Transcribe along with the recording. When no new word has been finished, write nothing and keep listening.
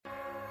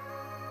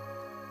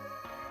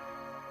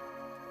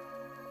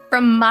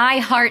From my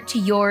heart to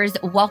yours,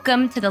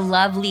 welcome to the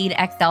Love Lead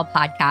XL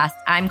podcast.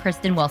 I'm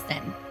Kristen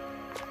Wilson.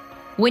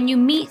 When you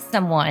meet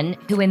someone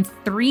who in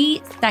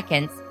 3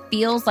 seconds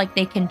feels like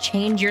they can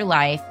change your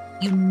life,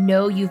 you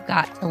know you've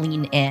got to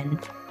lean in.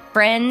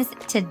 Friends,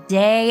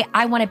 today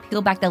I want to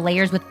peel back the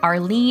layers with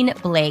Arlene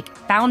Blake,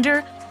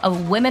 founder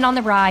of Women on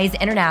the Rise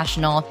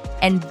International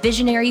and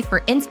visionary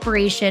for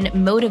inspiration,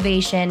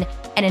 motivation,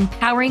 and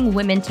empowering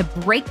women to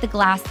break the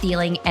glass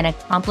ceiling and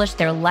accomplish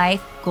their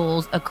life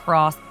goals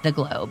across the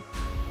globe.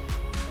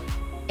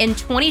 In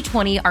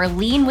 2020,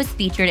 Arlene was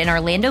featured in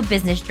Orlando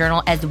Business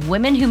Journal as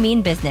Women Who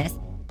Mean Business,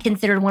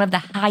 considered one of the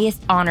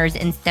highest honors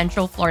in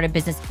Central Florida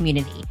business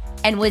community,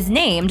 and was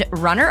named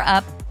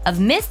runner-up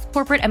of Miss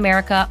Corporate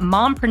America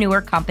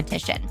Mompreneur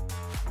competition.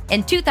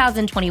 In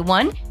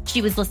 2021,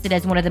 she was listed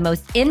as one of the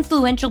most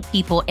influential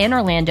people in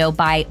Orlando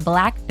by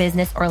Black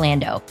Business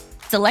Orlando,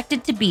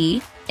 selected to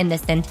be in the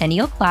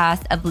Centennial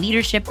class of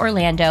Leadership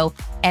Orlando,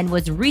 and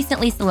was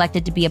recently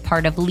selected to be a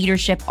part of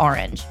Leadership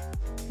Orange.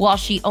 While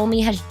she only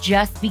has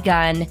just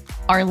begun,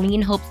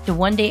 Arlene hopes to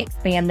one day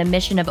expand the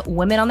mission of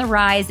Women on the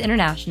Rise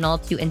International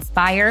to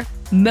inspire,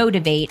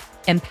 motivate,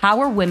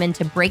 empower women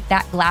to break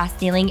that glass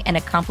ceiling and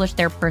accomplish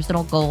their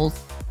personal goals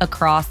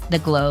across the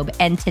globe.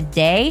 And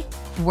today,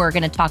 we're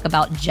going to talk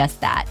about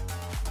just that.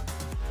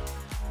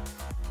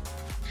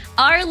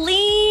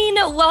 Arlene,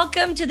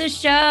 welcome to the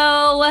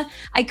show.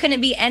 I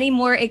couldn't be any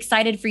more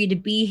excited for you to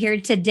be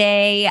here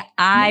today.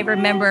 I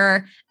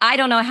remember, I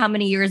don't know how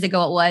many years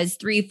ago it was,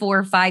 3,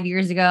 4, 5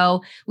 years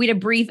ago. We had a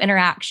brief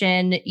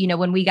interaction,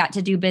 when we got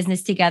to do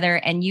business together,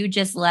 and you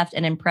just left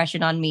an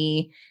impression on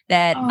me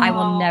that I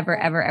will never,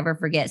 ever, ever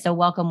forget. So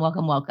welcome,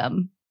 welcome,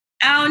 welcome.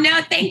 Oh,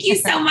 no, thank you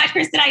so much,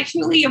 Kristen. I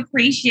truly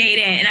appreciate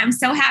it. And I'm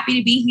so happy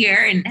to be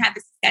here and have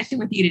this discussion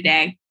with you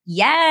today.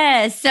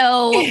 Yes.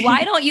 So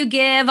why don't you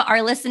give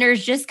our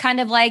listeners just kind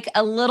of like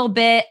a little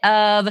bit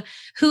of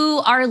who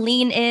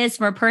Arlene is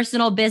from a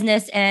personal,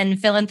 business, and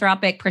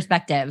philanthropic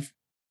perspective?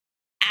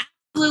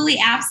 Absolutely.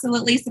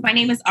 Absolutely. So my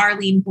name is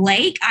Arlene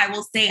Blake. I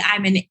will say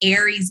I'm an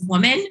Aries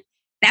woman.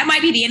 That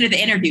might be the end of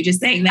the interview, just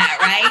saying that,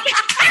 right?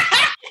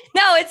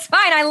 No, it's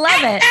fine. I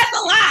love it. That's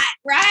a lot,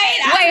 right?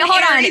 Wait,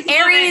 hold on.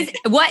 Aries,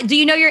 what? Do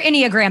you know your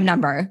Enneagram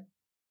number?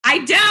 I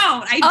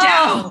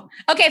don't.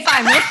 Okay,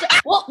 fine.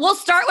 We'll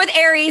start with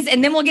Aries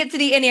and then we'll get to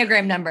the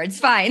Enneagram number. It's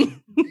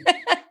fine.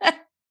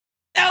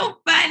 So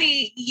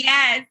funny.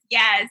 Yes.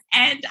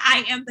 And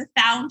I am the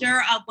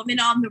founder of Women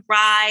on the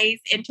Rise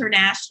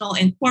International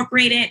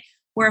Incorporated.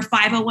 We're a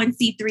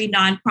 501c3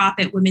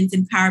 nonprofit women's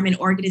empowerment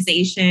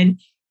organization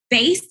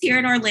based here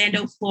in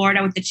Orlando,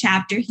 Florida, with a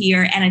chapter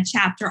here and a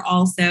chapter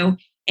also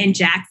in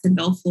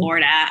Jacksonville,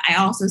 Florida. I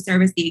also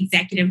serve as the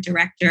executive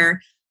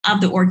director of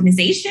the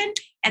organization.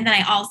 And then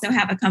I also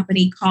have a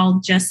company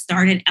called Just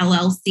Started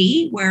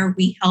LLC, where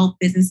we help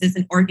businesses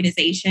and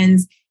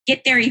organizations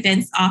get their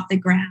events off the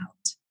ground.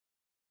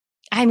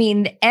 I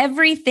mean,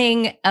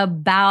 everything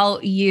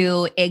about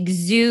you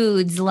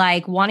exudes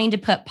like wanting to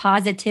put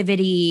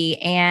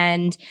positivity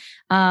and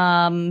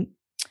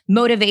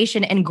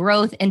motivation and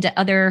growth into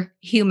other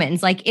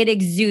humans. Like it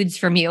exudes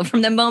from you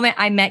from the moment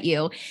I met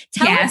you.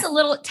 Tell us a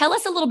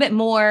little bit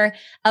more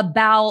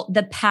about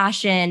the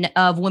passion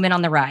of Women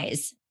on the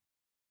Rise.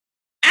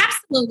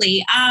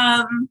 Absolutely.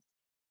 I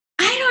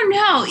don't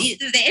know.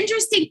 The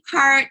interesting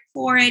part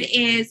for it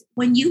is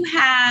when you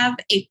have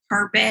a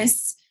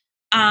purpose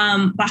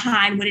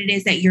behind what it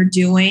is that you're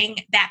doing,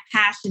 that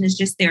passion is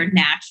just there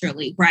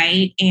naturally,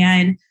 right?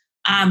 And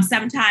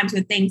sometimes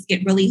when things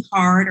get really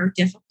hard or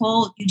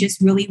difficult, you just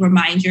really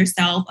remind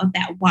yourself of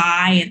that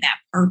why and that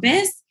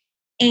purpose.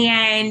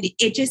 And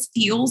it just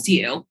fuels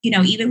you,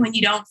 even when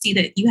you don't see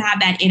that you have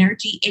that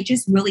energy, it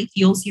just really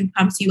fuels you,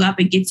 pumps you up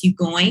and gets you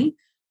going.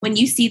 When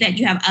you see that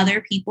you have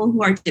other people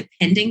who are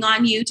depending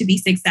on you to be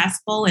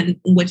successful in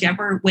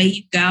whichever way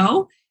you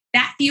go,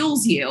 that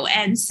fuels you.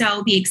 And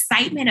so the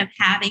excitement of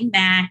having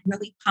that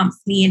really pumps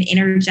me and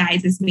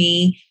energizes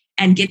me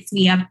and gets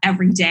me up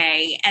every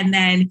day. And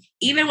then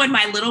even when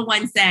my little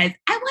one says,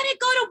 I want to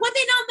go to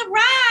Women on the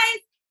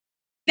Rise,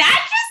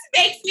 that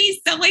just makes me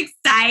so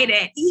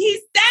excited. He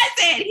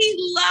says it.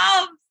 He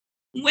loves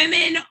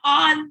Women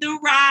on the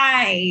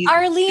Rise.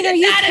 Arlene, are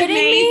you kidding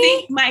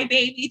me? My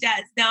baby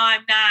does. No,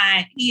 I'm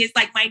not. He is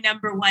like my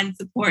number one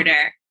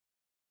supporter.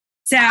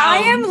 So I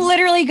am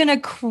literally going to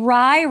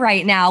cry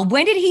right now.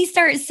 When did he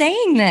start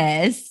saying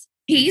this?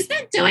 He's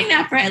been doing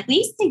that for at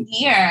least a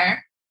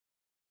year.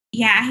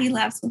 Yeah, he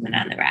loves Women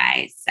on the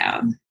Rise. So,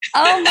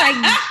 oh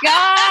my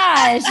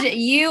gosh,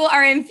 you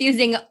are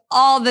infusing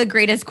all the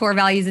greatest core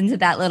values into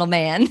that little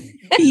man.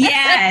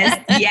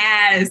 Yes.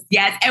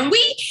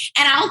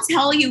 And I'll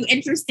tell you,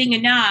 interesting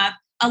enough,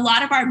 a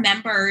lot of our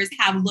members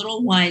have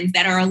little ones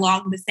that are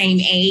along the same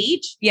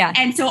age. Yeah.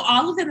 And so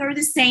all of them are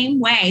the same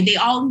way. They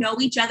all know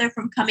each other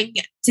from coming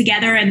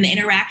together and the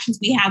interactions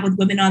we have with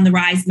Women on the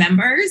Rise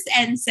members.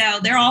 And so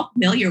they're all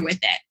familiar with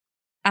it.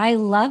 I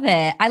love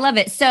it. I love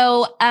it.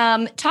 So,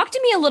 talk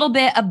to me a little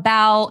bit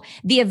about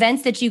the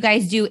events that you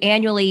guys do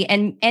annually,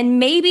 and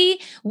maybe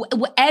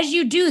as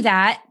you do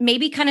that,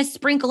 maybe kind of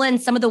sprinkle in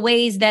some of the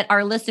ways that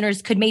our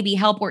listeners could maybe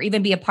help or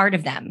even be a part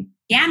of them.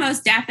 Yeah,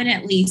 most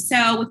definitely.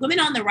 So with Women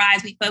on the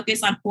Rise, we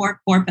focus on four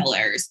core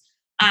pillars: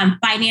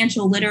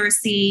 financial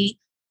literacy,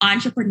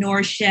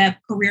 entrepreneurship,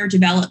 career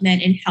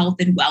development, and health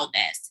and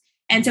wellness.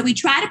 And so we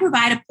try to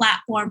provide a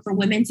platform for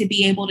women to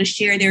be able to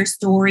share their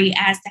story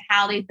as to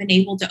how they've been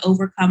able to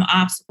overcome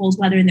obstacles,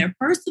 whether in their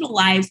personal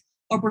lives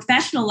or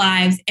professional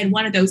lives in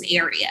one of those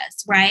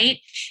areas, right?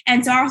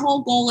 And so our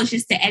whole goal is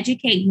just to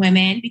educate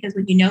women, because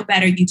when you know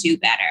better, you do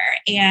better.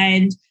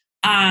 And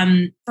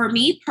for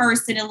me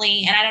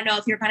personally, and I don't know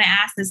if you're going to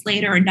ask this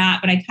later or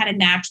not, but I kind of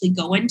naturally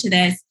go into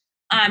this.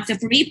 So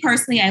for me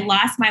personally, I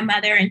lost my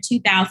mother in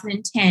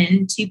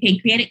 2010 to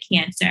pancreatic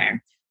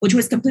cancer, which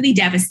was completely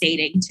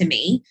devastating to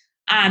me.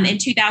 In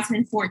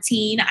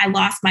 2014, I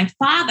lost my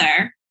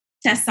father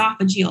to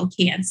esophageal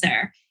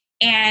cancer.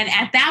 And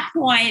at that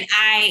point,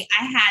 I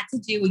had to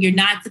do what you're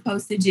not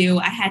supposed to do.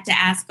 I had to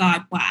ask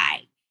God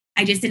why.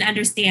 I just didn't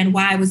understand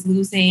why I was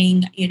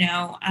losing,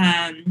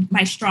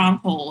 my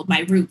stronghold,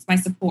 my roots, my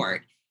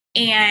support.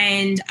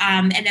 And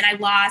then I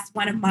lost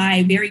one of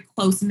my very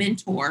close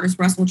mentors,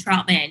 Russell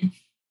Troutman.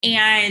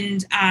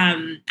 And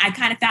I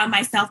kind of found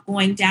myself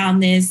going down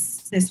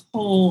this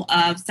hole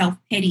of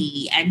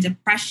self-pity and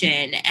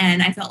depression.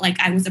 And I felt like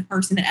I was a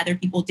person that other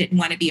people didn't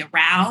want to be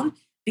around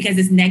because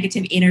this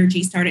negative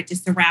energy started to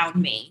surround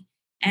me.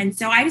 And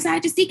so I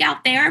decided to seek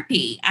out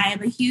therapy. I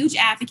am a huge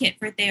advocate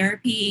for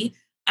therapy.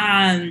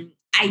 I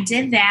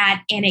did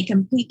that, and it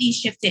completely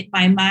shifted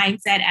my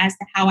mindset as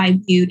to how I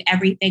viewed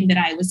everything that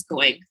I was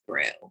going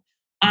through.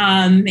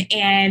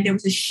 And there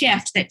was a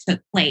shift that took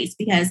place,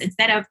 because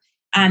instead of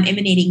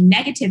emanating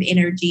negative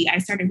energy, I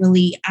started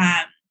really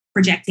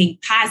projecting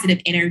positive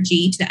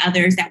energy to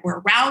others that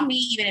were around me,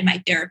 even in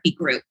my therapy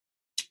group.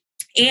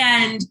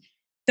 And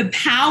the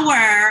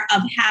power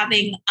of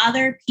having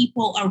other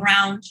people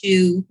around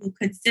you who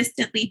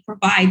consistently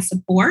provide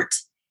support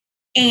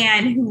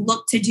and who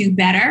look to do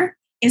better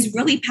is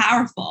really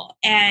powerful.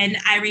 And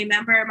I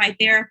remember my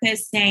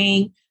therapist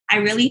saying, I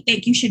really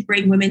think you should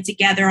bring women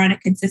together on a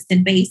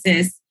consistent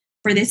basis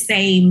for the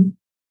same,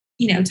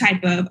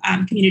 type of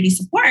community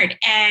support.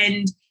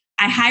 And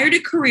I hired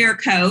a career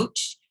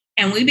coach,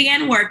 and we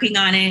began working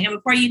on it. And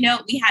before you know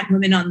it, we had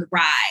Women on the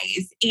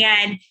Rise.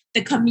 And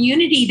the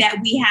community that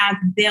we have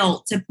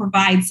built to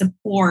provide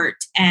support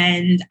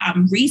and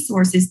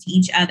resources to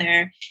each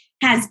other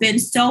has been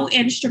so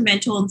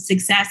instrumental in the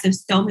success of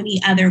so many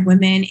other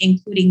women,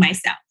 including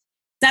myself.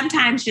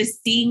 Sometimes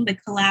just seeing the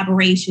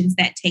collaborations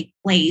that take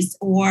place,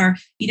 or,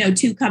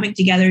 two coming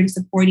together to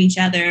support each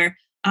other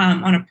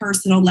on a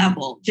personal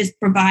level, just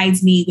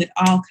provides me with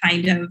all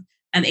kind of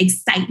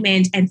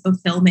excitement and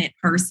fulfillment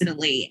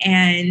personally.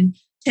 And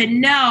to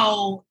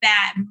know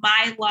that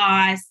my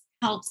loss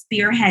helps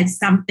spearhead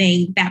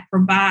something that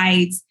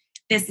provides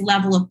this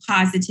level of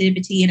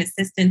positivity and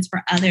assistance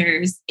for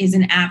others is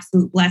an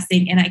absolute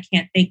blessing. And I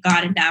can't thank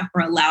God enough for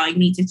allowing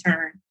me to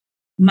turn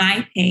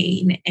my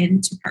pain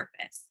into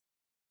purpose.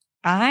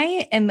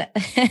 I'm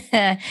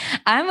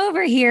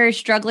over here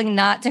struggling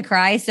not to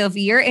cry. So if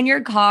you're in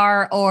your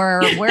car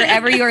or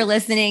wherever you're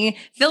listening,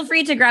 feel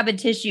free to grab a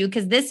tissue,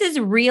 because this is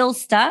real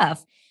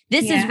stuff.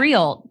 This is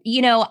real.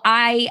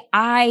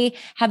 I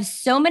have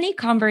so many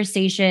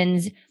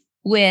conversations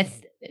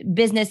with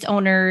business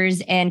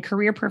owners and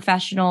career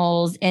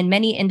professionals in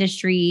many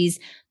industries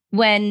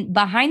when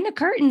behind the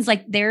curtains,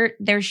 like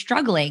they're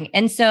struggling.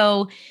 And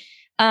so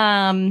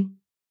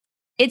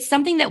it's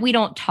something that we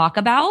don't talk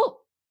about.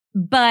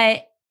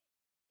 But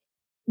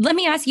let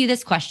me ask you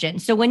this question.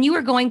 So when you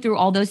were going through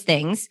all those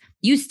things,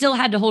 you still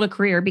had to hold a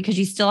career because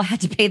you still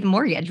had to pay the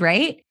mortgage,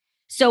 right?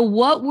 So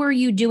what were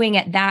you doing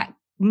at that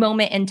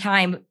moment in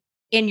time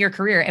in your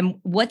career? And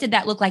what did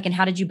that look like? And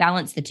how did you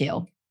balance the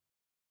two?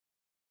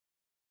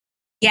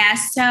 Yeah.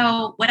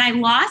 So when I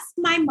lost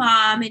my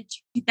mom in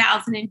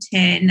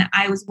 2010,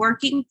 I was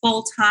working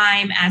full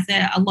time as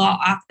a law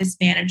office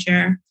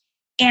manager.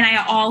 And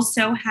I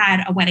also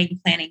had a wedding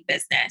planning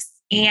business.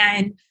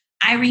 And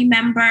I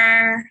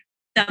remember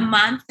the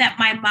month that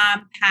my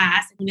mom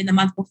passed, and even the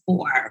month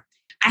before,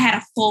 I had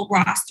a full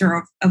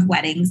roster of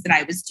weddings that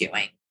I was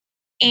doing.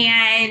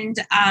 And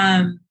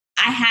I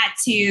had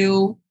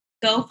to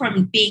go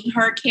from being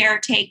her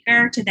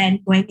caretaker to then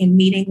going and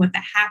meeting with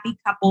a happy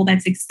couple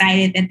that's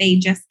excited that they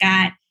just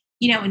got,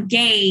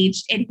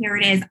 engaged. And here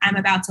it is, I'm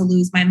about to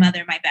lose my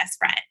mother, my best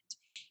friend.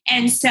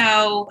 And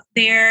so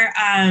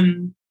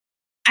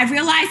I've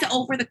realized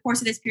over the course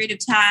of this period of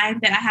time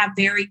that I have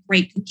very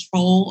great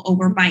control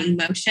over my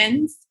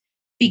emotions,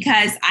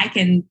 because I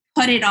can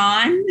put it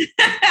on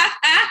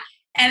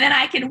and then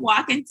I can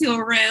walk into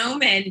a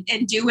room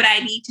and do what I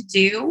need to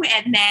do.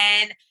 And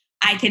then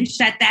I can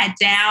shut that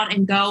down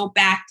and go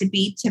back to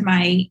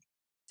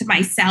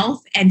myself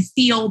and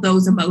feel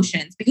those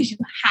emotions, because you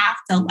have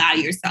to allow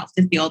yourself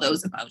to feel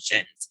those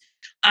emotions.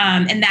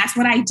 And that's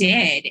what I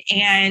did.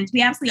 And to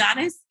be absolutely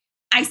honest,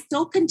 I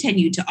still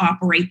continue to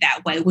operate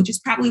that way, which is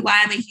probably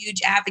why I'm a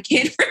huge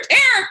advocate for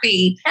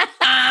therapy.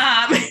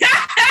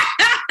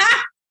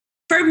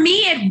 For me,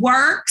 it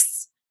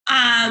works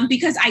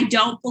because I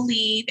don't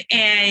believe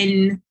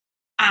in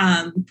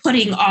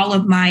putting all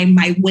of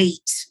my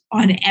weight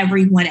on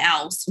everyone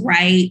else,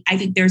 right? I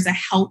think there's a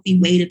healthy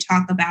way to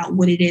talk about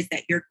what it is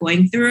that you're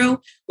going through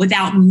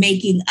without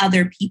making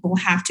other people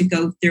have to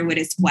go through it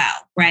as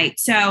well, right?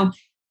 So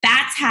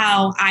that's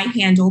how I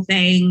handle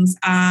things.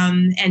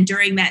 And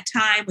during that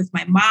time with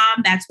my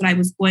mom, that's what I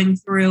was going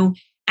through.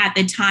 At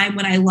the time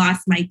when I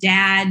lost my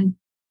dad,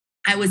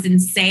 I was in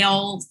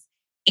sales,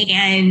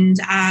 and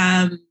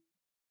I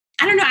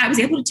don't know, I was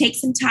able to take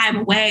some time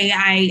away.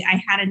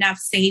 I had enough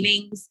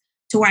savings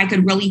to where I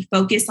could really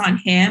focus on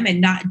him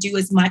and not do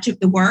as much of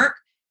the work.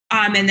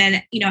 And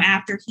then,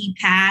 after he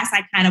passed,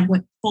 I kind of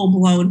went full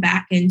blown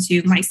back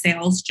into my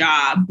sales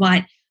job.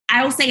 But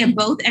I will say in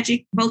both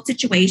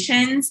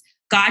situations,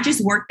 God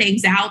just worked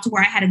things out to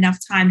where I had enough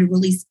time to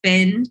really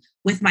spend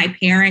with my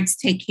parents,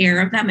 take care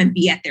of them, and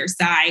be at their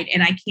side.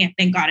 And I can't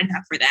thank God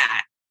enough for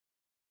that.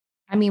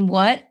 I mean,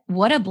 what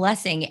a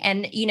blessing.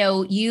 And,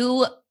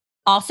 you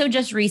also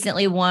just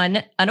recently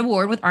won an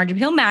award with Orange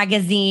Appeal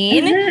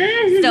Magazine.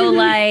 So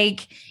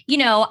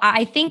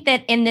I think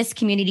that in this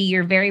community,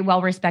 you're very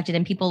well respected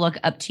and people look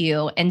up to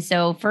you. And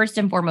so first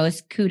and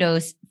foremost,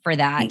 kudos for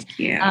that. Thank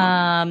you.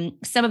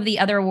 Some of the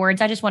other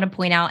awards, I just want to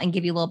point out and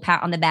give you a little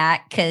pat on the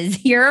back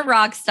because you're a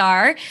rock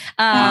star.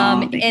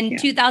 In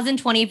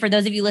 2020, for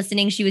those of you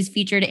listening, she was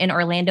featured in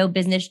Orlando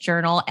Business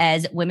Journal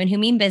as Women Who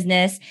Mean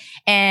Business.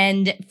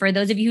 And for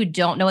those of you who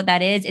don't know what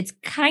that is, it's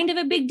kind of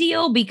a big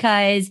deal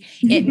because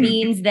it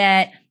means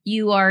that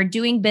you are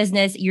doing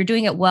business, you're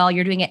doing it well,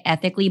 you're doing it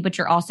ethically, but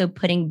you're also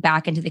putting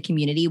back into the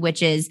community,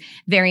 which is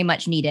very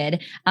much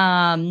needed.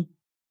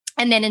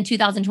 And then in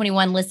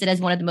 2021, listed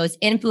as one of the most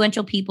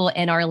influential people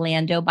in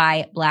Orlando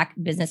by Black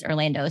Business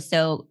Orlando.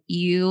 So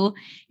you're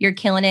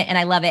killing it and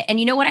I love it. And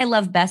you know what I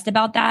love best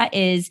about that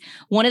is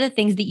one of the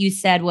things that you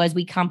said was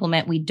we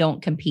complement, we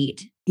don't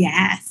compete.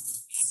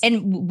 Yes.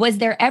 And was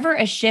there ever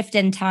a shift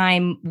in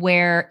time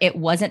where it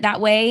wasn't that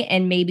way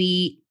and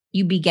maybe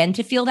you began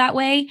to feel that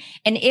way?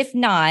 And if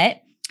not,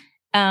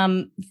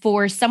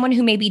 for someone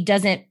who maybe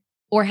doesn't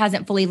or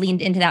hasn't fully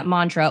leaned into that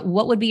mantra,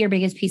 what would be your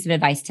biggest piece of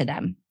advice to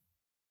them?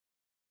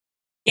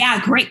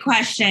 Yeah, great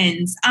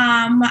questions.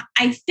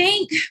 I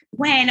think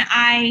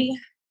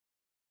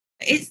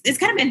it's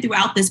kind of been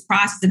throughout this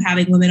process of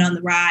having Women on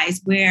the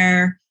Rise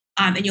where,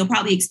 and you'll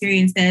probably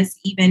experience this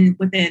even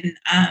within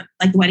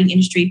like the wedding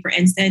industry, for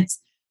instance,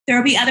 there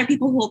will be other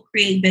people who will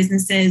create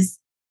businesses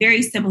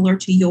very similar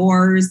to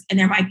yours. And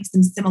there might be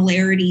some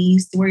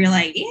similarities to where you're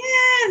like,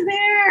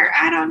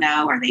 I don't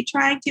know, are they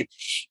trying to?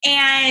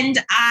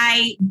 And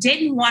I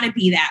didn't want to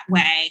be that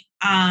way.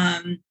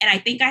 And I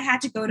think I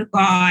had to go to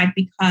God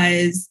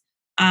because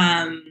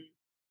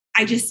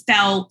I just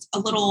felt a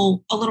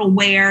little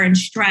wear and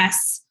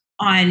stress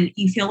on,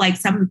 you feel like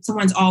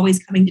someone's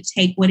always coming to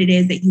take what it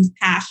is that you've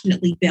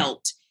passionately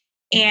built.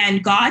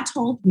 And God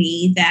told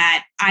me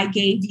that I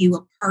gave you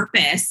a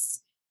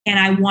purpose and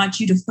I want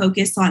you to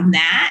focus on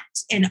that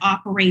and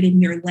operate in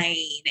your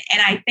lane.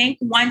 And I think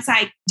once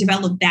I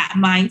developed that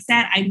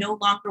mindset, I no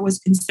longer was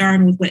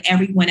concerned with what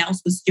everyone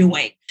else was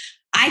doing.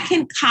 I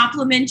can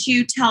compliment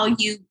you, tell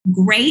you,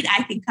 great.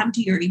 I can come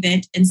to your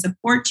event and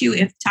support you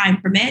if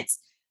time permits.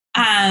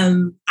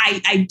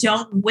 I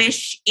don't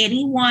wish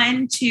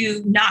anyone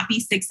to not be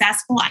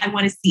successful. I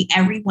want to see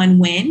everyone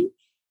win.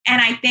 And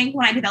I think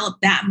when I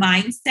developed that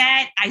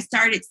mindset, I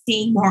started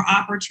seeing more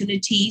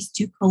opportunities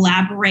to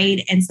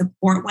collaborate and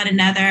support one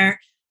another.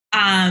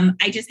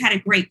 I just had a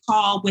great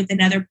call with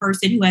another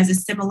person who has a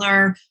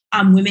similar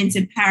women's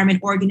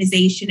empowerment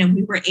organization, and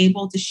we were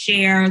able to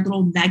share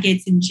little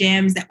nuggets and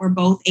gems that we're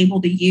both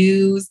able to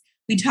use.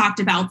 We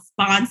talked about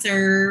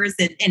sponsors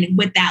and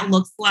what that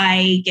looks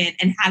like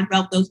and how to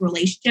develop those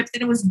relationships.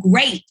 And it was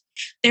great.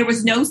 There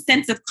was no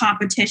sense of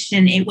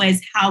competition. It was,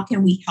 how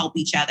can we help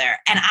each other?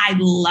 And I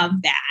love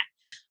that.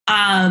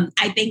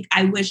 I think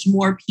I wish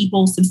more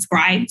people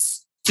subscribe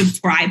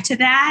to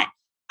that.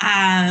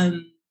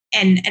 And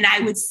I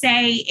would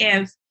say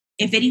if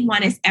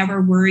anyone is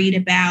ever worried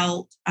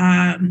about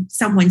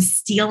someone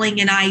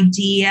stealing an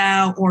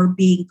idea or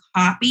being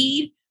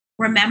copied,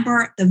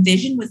 remember the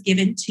vision was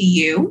given to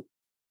you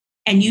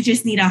and you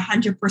just need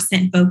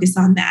 100% focus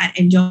on that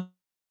and don't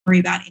worry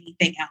about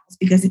anything else,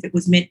 because if it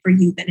was meant for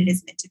you, then it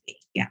is meant to be.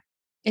 Yeah.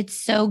 It's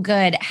so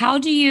good.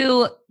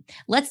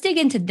 Let's dig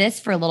into this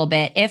for a little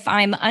bit. If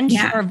I'm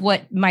unsure of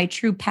what my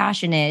true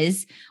passion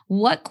is,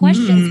 what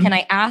questions can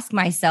I ask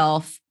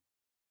myself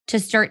to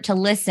start to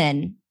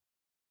listen?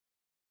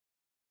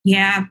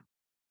 Yeah.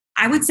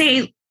 I would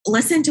say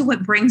listen to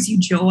what brings you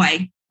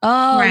joy.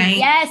 Oh, right?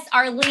 Yes,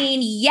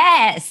 Arlene.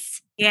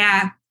 Yes.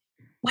 Yeah.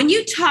 When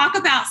you talk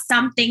about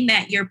something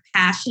that you're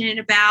passionate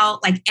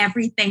about, like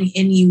everything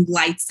in you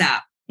lights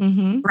up,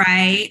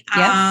 right?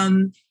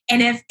 Yep.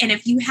 And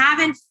if you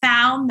haven't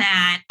found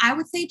that, I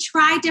would say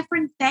try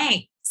different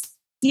things.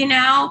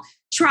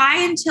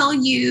 Try until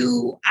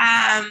you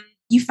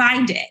you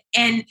find it.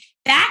 And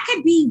that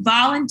could be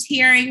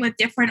volunteering with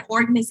different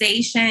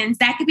organizations.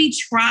 That could be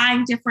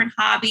trying different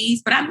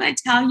hobbies. But I'm going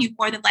to tell you,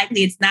 more than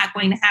likely, it's not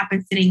going to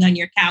happen sitting on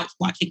your couch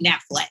watching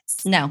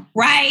Netflix. No.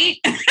 Right?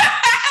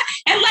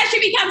 Unless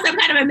you become some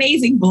kind of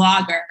amazing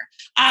blogger.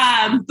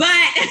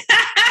 But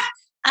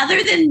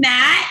other than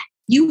that,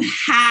 you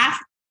have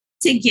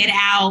to get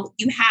out.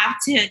 You have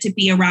to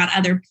be around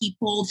other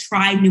people,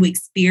 try new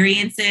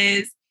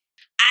experiences.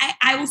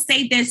 I will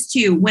say this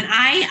too. When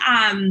I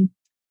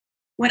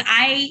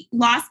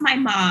lost my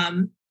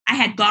mom, I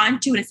had gone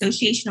to an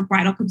Association of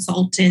Bridal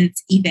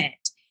Consultants event,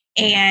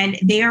 and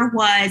there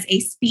was a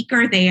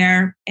speaker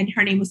there, and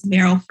her name was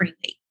Meryl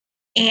Freely.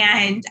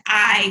 And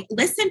I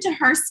listened to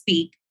her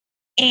speak,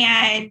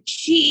 and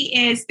she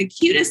is the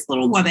cutest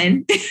little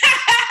woman.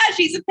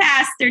 She's a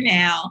pastor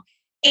now.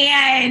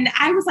 And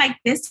I was like,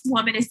 this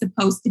woman is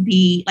supposed to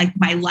be like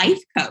my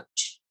life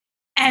coach.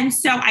 And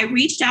so I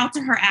reached out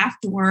to her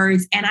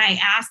afterwards and I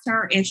asked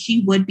her if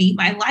she would be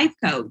my life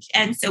coach.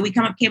 And so we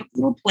came up with a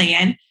little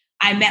plan.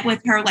 I met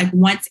with her like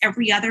once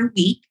every other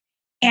week.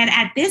 And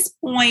at this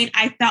point,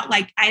 I felt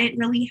like I didn't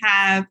really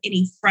have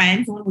any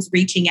friends. No one was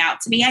reaching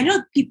out to me. I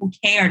know people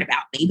cared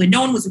about me, but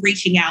no one was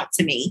reaching out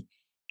to me.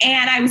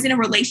 And I was in a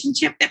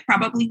relationship that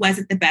probably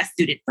wasn't the best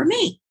suited for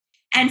me.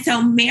 And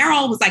so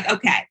Meryl was like,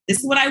 okay, this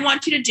is what I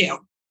want you to do.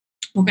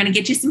 We're going to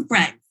get you some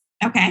friends.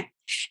 Okay.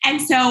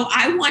 And so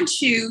I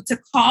want you to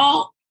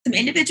call some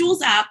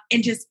individuals up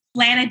and just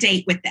plan a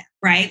date with them,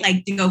 right?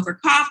 Like to go for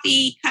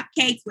coffee,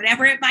 cupcakes,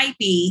 whatever it might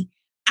be.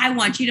 I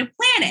want you to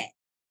plan it.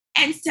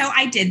 And so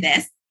I did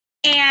this.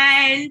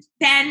 And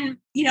then,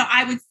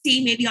 I would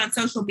see maybe on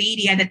social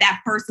media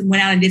that person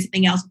went out and did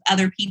something else with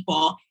other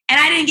people and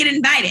I didn't get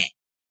invited.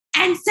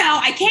 And so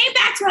I came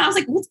back to her and I was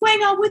like, what's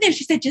going on with it?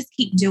 She said, just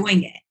keep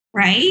doing it.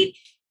 Right.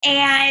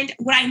 And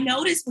what I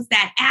noticed was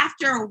that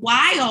after a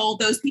while,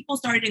 those people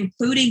started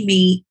including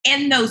me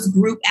in those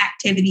group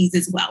activities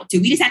as well, too.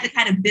 We just had to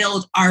kind of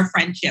build our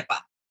friendship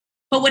up.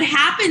 But what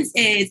happens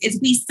is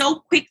we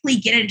so quickly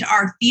get into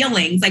our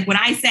feelings. Like when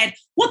I said,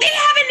 well, they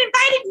haven't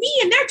invited me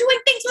and they're doing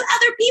things with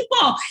other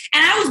people.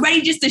 And I was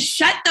ready just to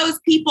shut those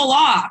people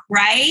off.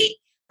 Right.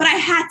 But I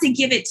had to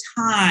give it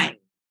time.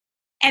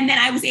 And then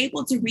I was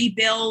able to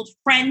rebuild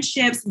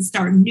friendships and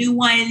start new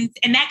ones.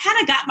 And that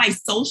kind of got my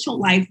social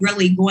life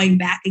really going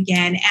back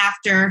again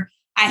after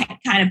I had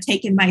kind of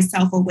taken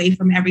myself away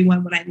from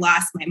everyone when I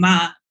lost my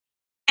mom.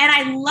 And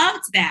I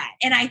loved that.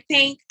 And I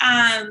think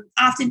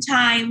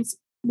oftentimes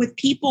with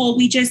people,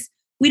 we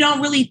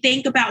don't really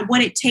think about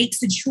what it takes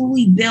to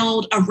truly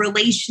build a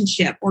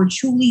relationship or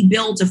truly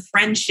build a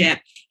friendship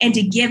and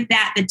to give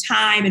that the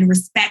time and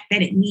respect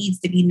that it needs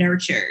to be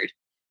nurtured.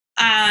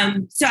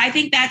 So I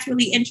think that's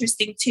really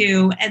interesting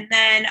too. And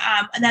then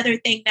another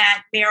thing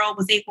that Meryl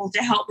was able to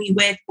help me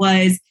with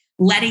was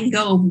letting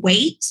go of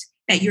weight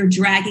that you're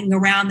dragging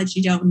around that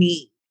you don't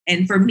need.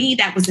 And for me,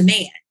 that was a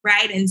man,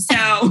 right? And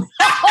so...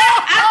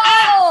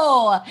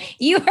 Oh,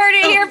 you heard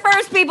it here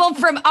first, people,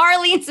 from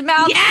Arlene's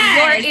mouth to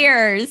your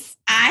ears.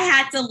 I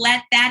had to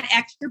let that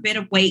extra bit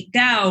of weight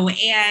go.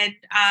 And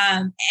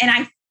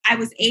I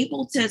was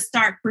able to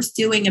start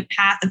pursuing a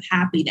path of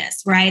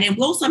happiness, right? And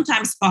we'll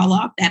sometimes fall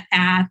off that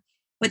path,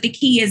 but the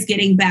key is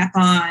getting back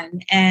on.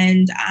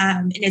 And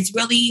it's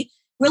really,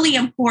 really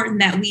important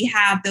that we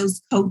have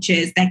those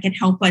coaches that can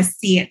help us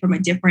see it from a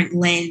different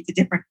lens, a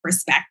different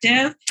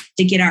perspective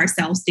to get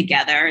ourselves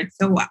together. And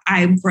so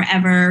I'm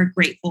forever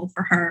grateful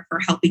for her for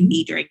helping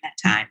me during that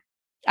time.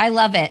 I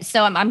love it.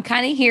 So I'm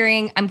kind of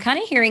hearing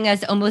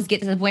us almost get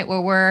to the point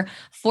where we're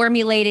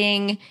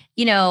formulating,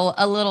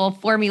 a little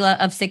formula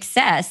of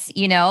success.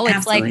 It's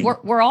Absolutely.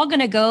 like we're all going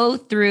to go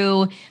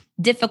through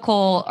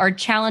difficult or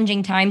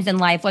challenging times in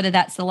life, whether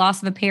that's the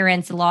loss of a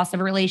parent, the loss of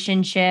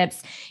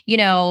relationships,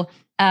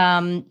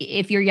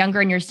 if you're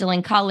younger and you're still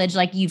in college,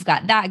 like you've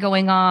got that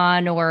going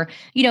on, or,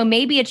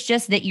 maybe it's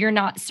just that you're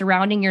not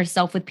surrounding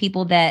yourself with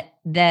people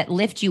that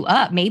lift you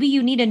up. Maybe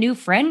you need a new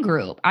friend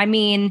group. I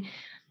mean,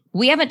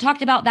 we haven't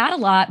talked about that a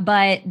lot,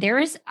 but there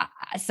is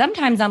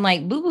sometimes I'm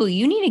like, boo-boo,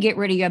 you need to get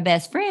rid of your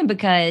best friend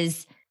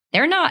because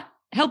they're not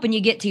helping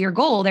you get to your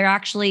goal. They're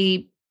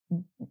actually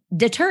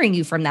deterring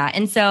you from that.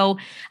 And so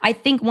I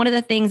think one of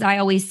the things I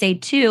always say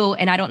too,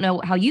 and I don't know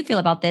how you feel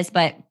about this,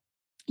 but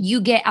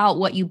you get out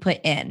what you put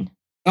in.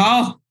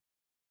 Oh,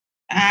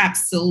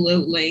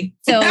 absolutely.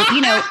 So,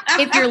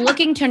 if you're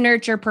looking to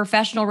nurture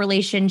professional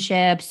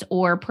relationships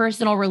or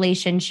personal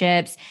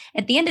relationships,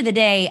 at the end of the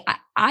day,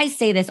 I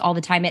say this all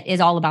the time. It is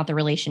all about the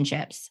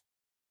relationships.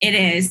 It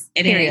is.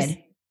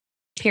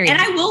 Period.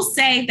 And I will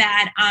say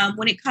that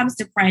when it comes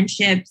to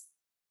friendships,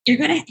 you're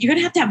gonna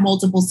have to have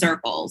multiple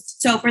circles.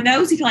 So for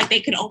those who feel like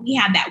they could only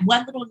have that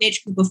one little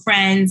niche group of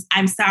friends,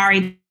 I'm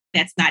sorry,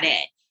 that's not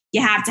it.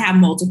 You have to have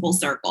multiple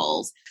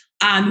circles.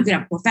 You can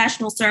have a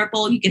professional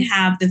circle. You can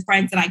have the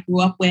friends that I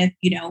grew up with,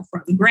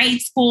 from grade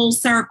school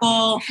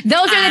circle.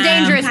 Those are the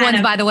dangerous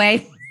ones, by the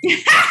way.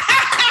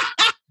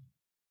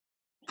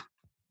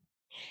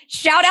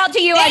 Shout out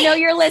to you. I know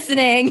you're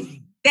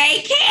listening.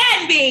 They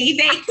can be.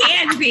 They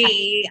can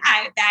be.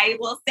 I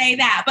will say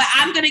that. But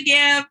I'm going to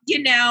give,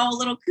 a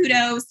little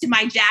kudos to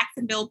my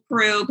Jacksonville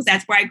crew because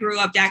that's where I grew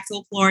up,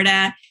 Jacksonville,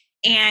 Florida.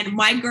 And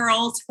my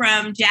girls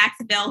from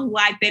Jacksonville, who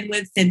I've been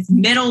with since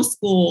middle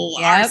school,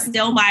 are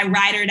still my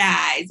ride or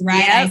dies,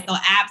 right? I still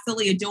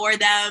absolutely adore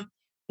them.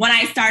 When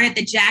I started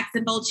the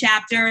Jacksonville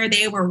chapter,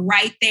 they were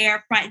right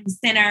there front and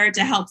center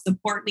to help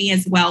support me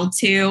as well,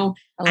 too.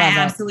 I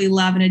absolutely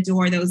love and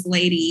adore those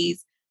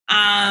ladies.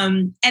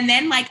 And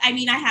then I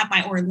have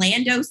my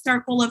Orlando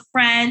circle of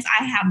friends.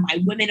 I have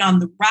my Women on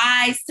the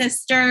Rise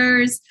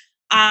sisters.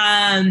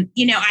 I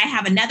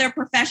have another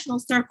professional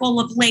circle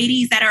of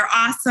ladies that are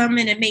awesome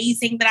and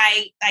amazing that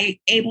I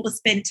able to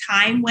spend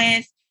time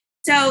with.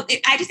 So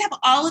I just have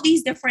all of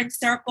these different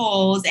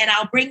circles and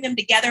I'll bring them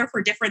together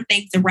for different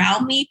things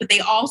around me, but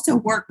they also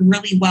work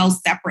really well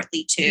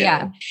separately too.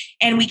 Yeah.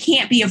 And we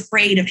can't be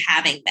afraid of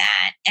having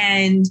that.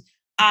 And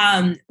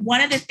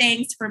one of the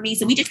things for me,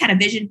 so we just had a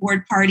vision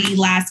board party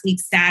last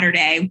week,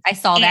 Saturday. I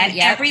saw that.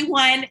 Yeah.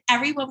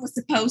 Everyone was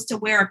supposed to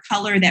wear a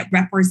color that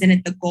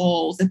represented the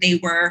goals that they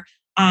were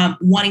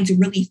wanting to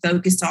really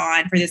focus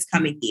on for this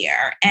coming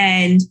year.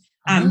 And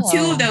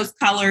two of those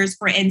colors,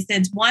 for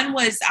instance, one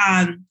was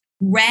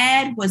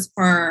red was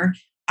for,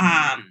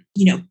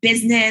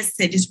 business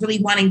and just really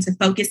wanting to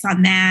focus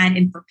on that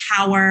and for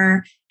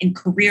power and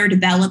career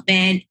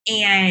development.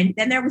 And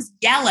then there was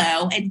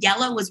yellow, and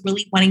yellow was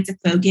really wanting to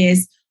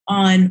focus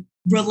on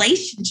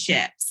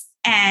relationships.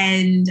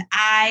 And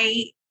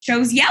I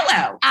chose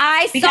yellow.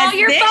 I saw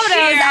your photos.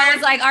 I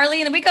was like,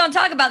 Arlene, we're going to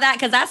talk about that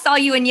because I saw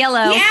you in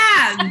yellow.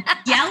 Yeah,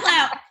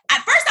 yellow.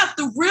 First off,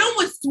 the room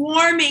was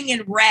swarming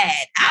in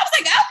red. I was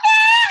like, okay,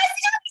 I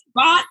see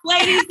boss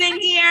ladies in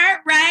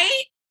here,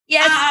 right?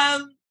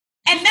 Yes.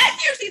 And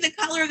that's usually the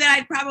color that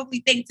I'd probably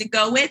think to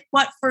go with.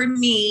 But for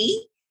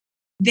me,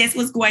 this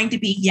was going to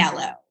be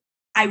yellow.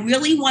 I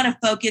really want to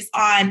focus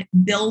on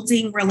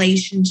building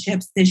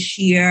relationships this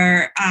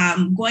year,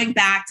 going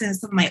back to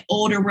some of my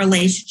older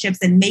relationships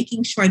and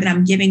making sure that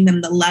I'm giving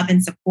them the love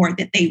and support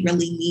that they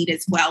really need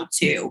as well,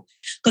 too.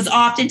 Because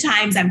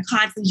oftentimes I'm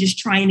constantly just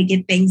trying to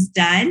get things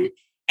done.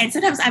 And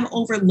sometimes I'm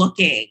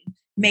overlooking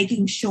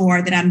making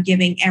sure that I'm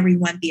giving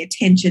everyone the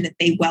attention that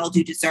they well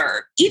do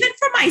deserve. Even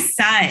for my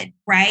son,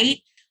 right?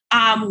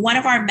 One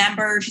of our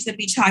members, she's going to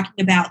be talking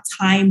about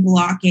time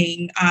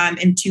blocking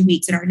in 2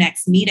 weeks at our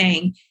next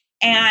meeting.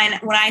 And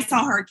when I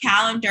saw her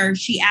calendar,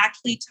 she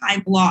actually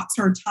time blocks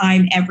her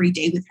time every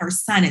day with her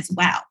son as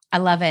well. I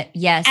love it.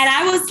 Yes. And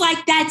I was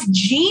like, that's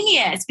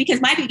genius because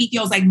my baby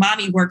feels like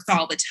mommy works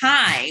all the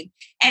time.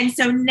 And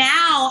so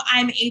now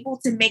I'm able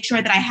to make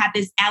sure that I have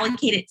this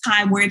allocated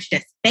time where it's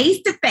just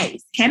face to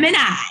face, him and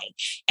I,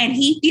 and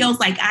he feels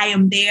like I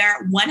am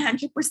there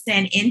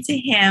 100% into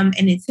him.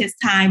 And it's his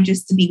time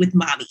just to be with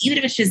mommy, even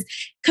if it's just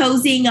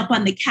cozying up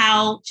on the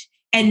couch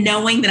and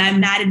knowing that I'm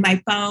not in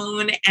my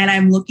phone and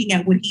I'm looking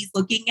at what he's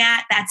looking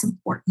at. That's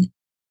important.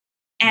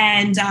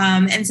 And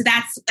so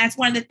that's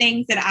one of the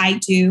things that I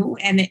do.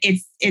 And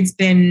it's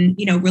been,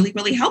 really,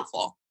 really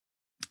helpful.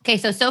 Okay.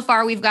 So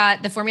far we've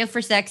got the formula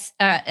for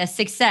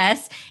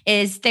success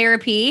is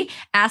therapy,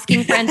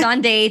 asking friends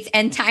on dates,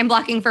 and time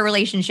blocking for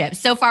relationships.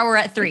 So far we're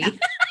at 3.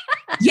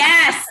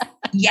 Yes.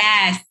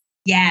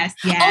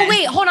 Oh,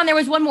 wait, hold on. There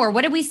was one more.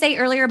 What did we say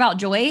earlier about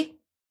joy?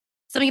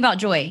 Something about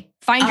joy.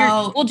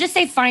 We'll just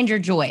say find your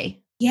joy.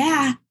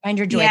 Yeah. Find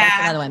your joy. Yeah.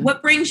 That's another one.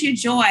 What brings you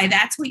joy?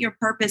 That's what your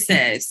purpose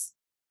is.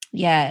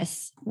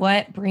 Yes.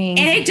 What brings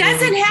And it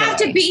doesn't have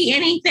to be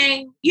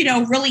anything,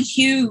 really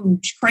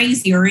huge,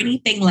 crazy or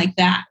anything like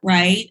that,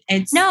 right?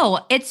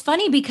 It's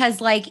funny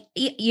because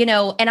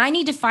and I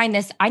need to find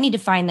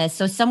this.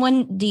 So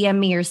someone DM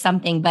me or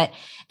something, but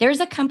there's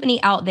a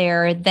company out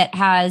there that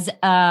has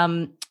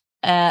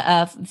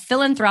a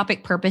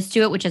philanthropic purpose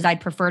to it, which is I'd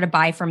prefer to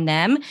buy from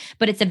them,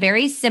 but it's a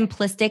very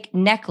simplistic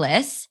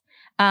necklace,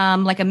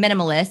 like a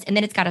minimalist. And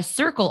then it's got a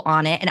circle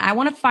on it. And I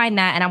want to find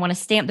that. And I want to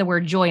stamp the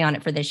word joy on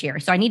it for this year.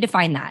 So I need to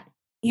find that.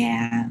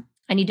 Yeah.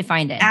 I need to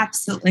find it.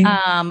 Absolutely.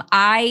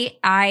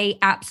 I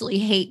absolutely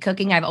hate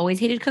cooking. I've always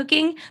hated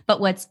cooking.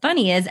 But what's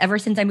funny is ever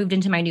since I moved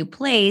into my new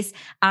place,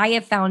 I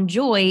have found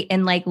joy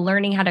in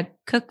learning how to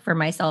cook for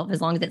myself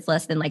as long as it's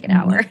less than an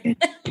hour.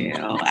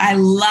 I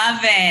love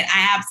it.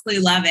 I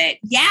absolutely love it.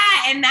 Yeah.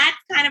 And that's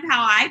kind of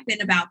how I've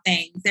been about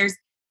things. There's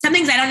some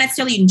things I don't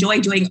necessarily enjoy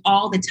doing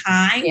all the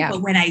time,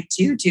 but when I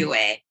do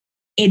it,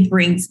 it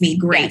brings me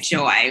great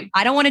joy.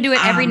 I don't want to do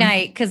it every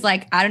night because I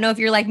don't know if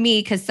you're like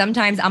me, because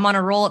sometimes I'm on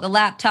a roll at the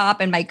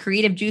laptop and my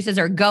creative juices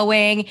are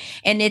going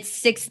and it's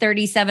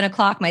 6:30, 7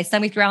 o'clock. My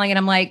stomach's growling and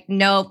I'm like,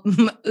 nope,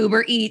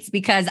 Uber Eats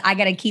because I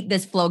got to keep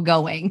this flow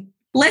going.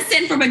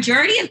 Listen, for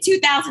majority of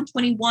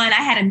 2021, I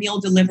had a meal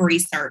delivery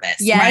service,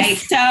 right?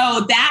 So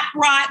that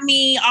brought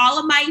me all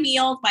of my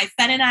meals. My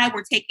son and I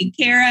were taken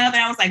care of.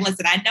 And I was like,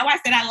 listen, I know I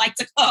said I like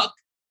to cook,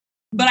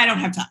 but I don't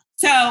have time.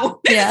 So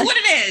this is what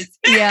it is.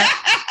 Yeah,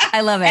 I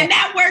love it. And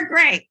that worked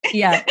great.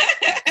 Yeah.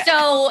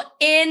 So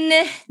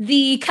in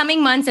the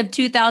coming months of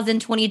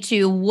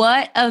 2022,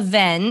 what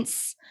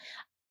events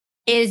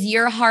is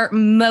your heart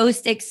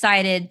most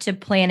excited to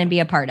plan and be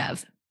a part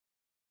of?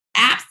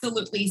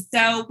 Absolutely.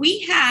 So we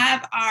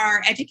have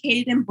our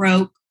Educated and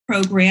Broke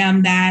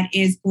program that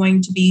is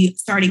going to be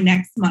starting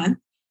next month.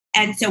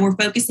 And so we're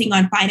focusing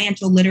on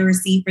financial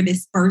literacy for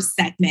this first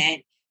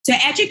segment. So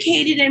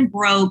Educated and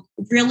Broke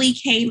really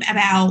came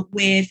about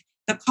with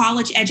the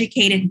college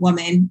educated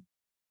woman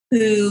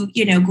who,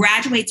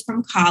 graduates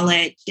from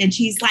college and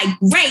she's like,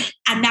 great,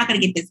 I'm now going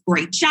to get this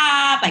great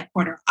job, like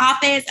corner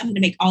office. I'm going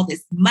to make all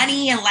this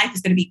money and life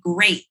is going to be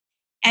great.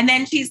 And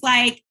then she's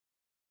like,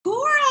 who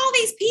are all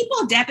these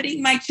people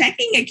debiting my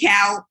checking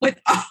account with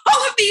all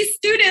of these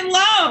student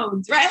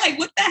loans, right? Like,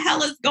 what the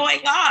hell is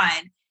going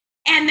on?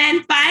 And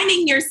then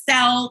finding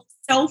yourself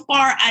so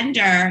far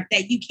under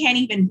that you can't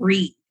even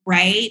breathe,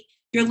 right?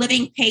 You're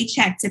living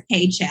paycheck to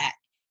paycheck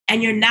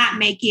and you're not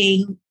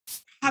making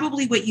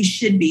probably what you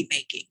should be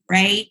making,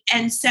 right?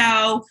 And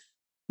so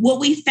what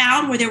we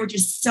found were there were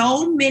just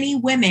so many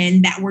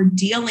women that were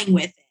dealing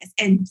with this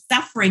and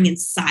suffering in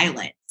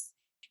silence.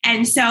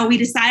 And so we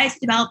decided to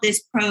develop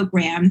this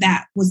program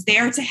that was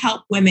there to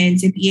help women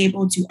to be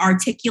able to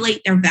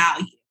articulate their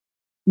value,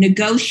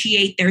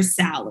 negotiate their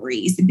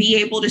salaries, to be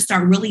able to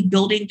start really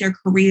building their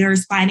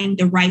careers, finding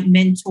the right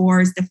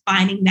mentors,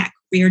 defining that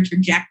career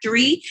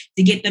trajectory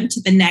to get them to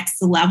the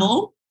next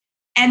level.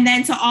 And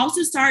then to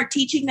also start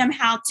teaching them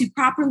how to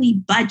properly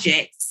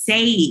budget,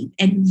 save,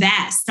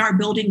 invest, start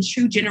building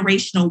true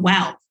generational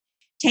wealth,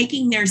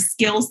 taking their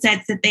skill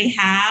sets that they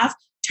have,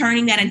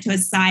 turning that into a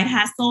side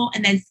hustle,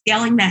 and then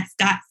scaling that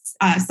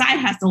side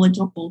hustle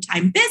into a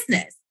full-time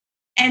business.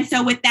 And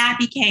so with that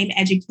became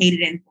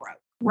Educated and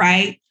Broke,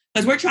 right?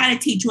 Because we're trying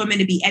to teach women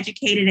to be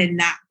educated and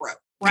not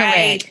broke,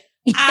 right?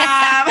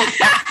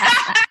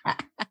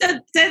 So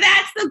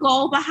that's the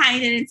goal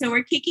behind it. And so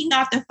we're kicking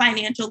off the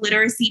financial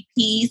literacy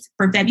piece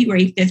for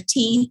February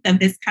 15th of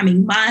this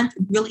coming month.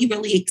 Really,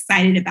 really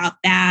excited about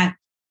that.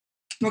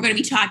 We're going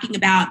to be talking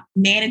about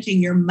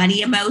managing your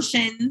money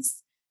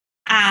emotions,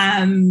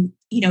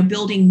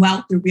 building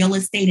wealth through real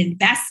estate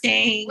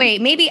investing.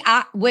 Wait, maybe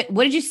what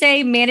did you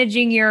say?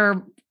 Managing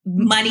your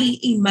money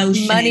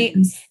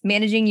emotions.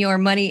 Managing your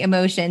money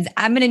emotions.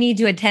 I'm going to need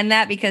to attend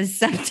that because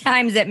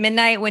sometimes at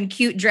midnight when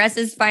cute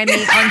dresses find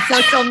me on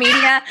social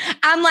media,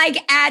 I'm like,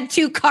 add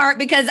to cart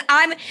because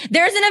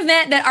there's an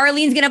event that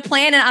Arlene's going to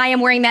plan and I am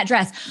wearing that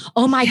dress.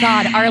 Oh my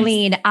God,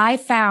 Arlene, I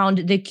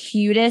found the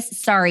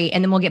cutest,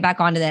 and then we'll get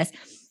back onto this.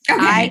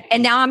 Okay.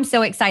 And now I'm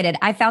so excited.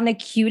 I found the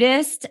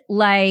cutest,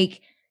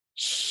 like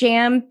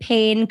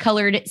champagne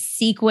colored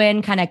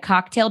sequin kind of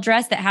cocktail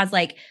dress that has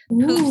like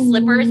hoop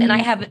slippers and I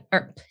have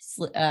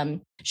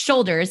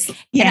shoulders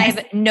and I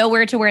have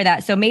nowhere to wear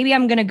that. So maybe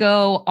I'm going to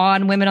go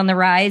on Women on the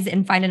Rise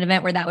and find an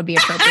event where that would be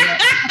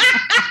appropriate.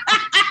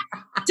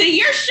 So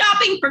you're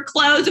shopping for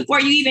clothes before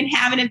you even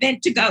have an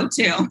event to go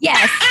to.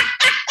 Yes.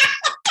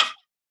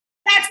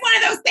 That's one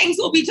of those things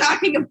we'll be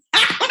talking about.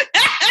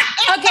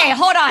 Okay,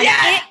 hold on.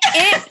 Yeah.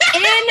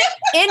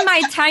 In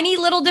my tiny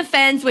little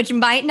defense, which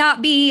might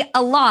not be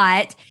a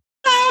lot,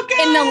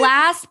 in the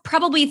last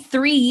probably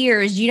 3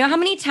 years, you know how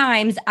many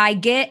times I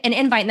get an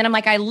invite and then I'm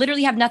like, I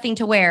literally have nothing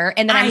to wear.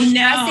 And then I'm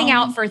stressing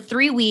out for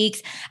 3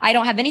 weeks. I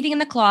don't have anything in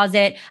the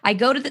closet. I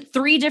go to the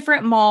 3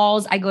 different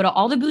malls. I go to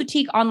all the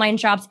boutique online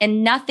shops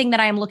and nothing that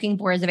I am looking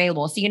for is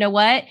available. So you know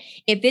what?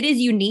 If it is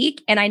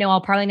unique and I know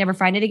I'll probably never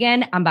find it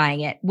again, I'm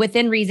buying it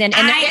within reason.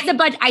 And there is a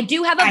budget. I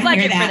do have a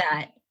budget for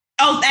that.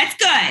 Oh, that's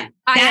good.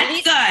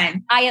 That's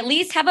good. I at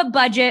least have a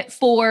budget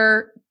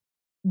for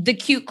the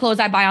cute clothes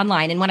I buy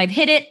online. And when I've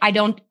hit it, I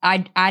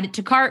add it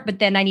to cart, but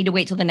then I need to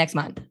wait till the next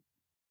month.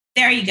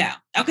 There you go.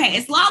 Okay.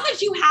 As long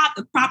as you have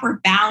the proper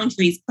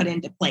boundaries put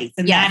into place.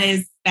 And that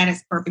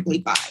is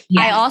perfectly fine.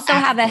 Yes, I also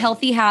have a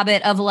healthy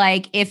habit of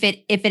like, if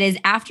it is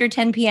after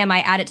 10 p.m., I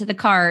add it to the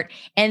cart.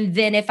 And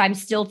then if I'm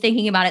still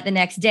thinking about it the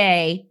next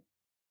day.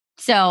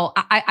 So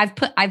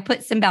I've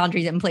put some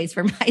boundaries in place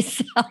for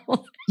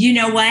myself. You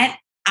know what?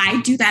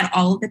 I do that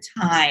all the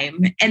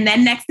time. And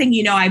then next thing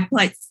you know, I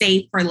put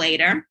save for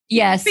later.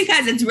 Yes.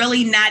 Because it's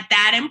really not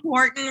that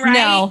important, right?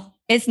 No,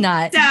 it's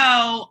not. So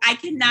I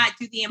cannot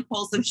do the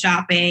impulsive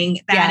shopping.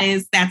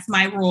 That's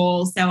my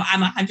rule. So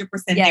I'm 100%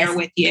 there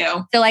with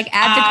you. So like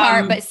add to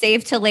cart, but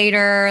save to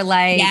later.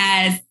 Like,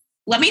 yes.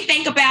 Let me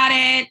think about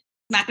it. I'm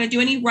not going to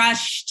do any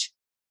rushed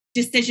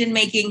decision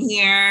making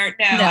here.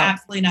 No,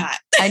 absolutely not.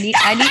 I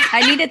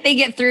need to think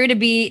it through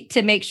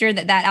to make sure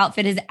that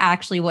outfit is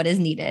actually what is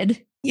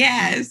needed.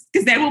 Yes,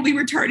 because then we'll be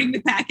returning the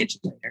package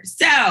later.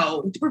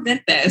 So to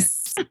prevent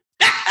this.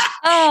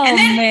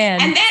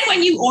 Man. And then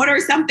when you order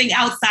something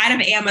outside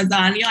of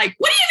Amazon, you're like,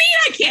 what do you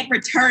mean I can't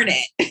return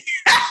it?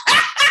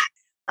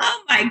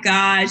 Oh my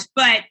gosh.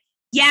 But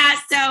yeah,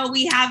 so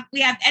we have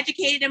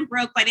Educated and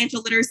Broke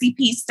financial literacy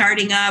piece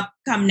starting up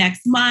come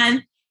next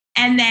month.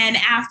 And then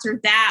after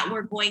that,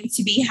 we're going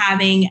to be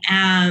having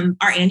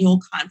our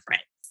annual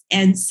conference.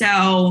 And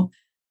so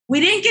we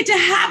didn't get to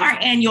have our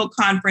annual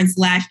conference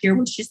last year,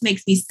 which just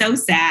makes me so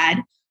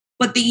sad.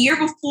 But the year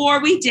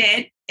before we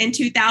did, in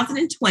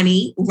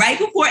 2020, right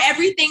before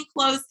everything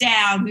closed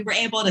down. We were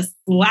able to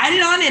slide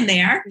it on in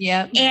there.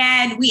 Yep.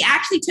 And we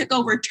actually took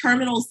over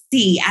Terminal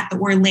C at the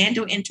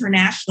Orlando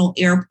International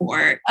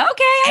Airport.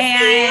 Okay.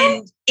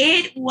 And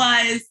it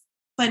was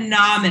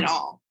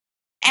phenomenal.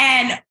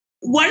 And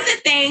one of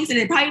the things, and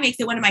it probably makes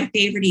it one of my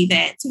favorite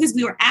events, because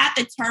we were at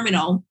the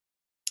terminal.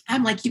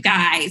 I'm like, you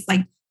guys,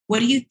 like, what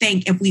do you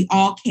think if we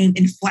all came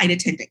in flight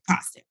attendant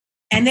costume?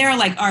 And they're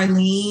like,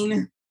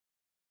 Arlene,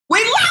 we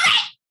love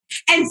it.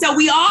 And so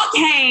we all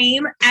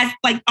came as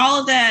like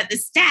all of the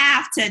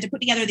staff to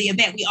put together the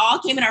event. We all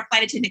came in our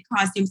flight attendant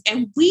costumes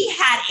and we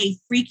had a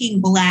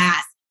freaking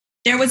blast.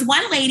 There was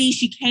one lady,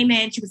 she came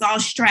in, she was all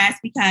stressed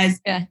because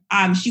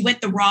she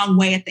went the wrong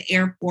way at the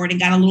airport and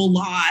got a little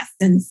lost.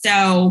 And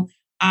so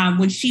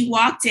when she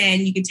walked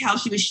in, you could tell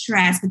she was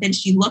stressed, but then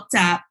she looked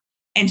up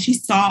and she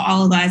saw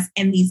all of us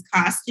in these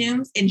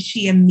costumes and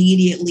she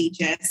immediately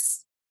just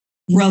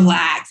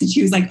relaxed. And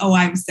she was like, oh,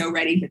 I'm so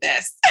ready for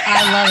this.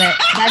 I love it.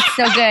 That's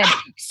so good.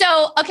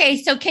 So,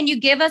 okay. So can you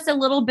give us a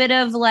little bit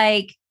of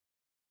like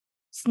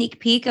sneak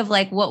peek of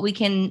like what we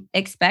can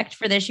expect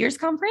for this year's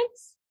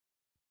conference?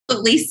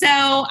 Absolutely. So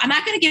I'm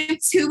not going to give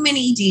too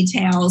many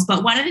details,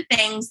 but one of the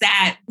things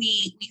that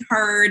we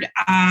heard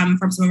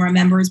from some of our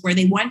members where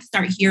they want to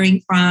start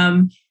hearing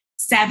from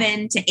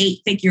 7 to 8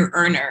 figure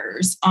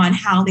earners on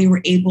how they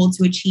were able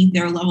to achieve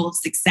their level of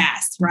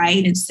success,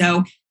 right? And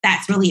so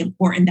that's really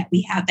important that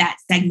we have that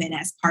segment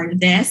as part of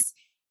this.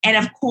 And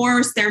of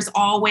course, there's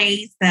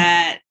always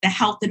the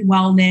health and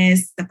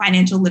wellness, the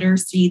financial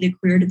literacy, the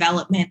career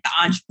development, the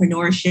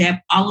entrepreneurship,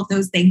 all of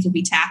those things will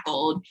be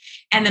tackled.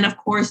 And then, of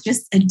course,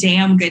 just a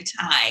damn good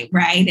time,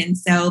 right? And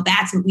so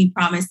that's what we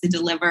promise to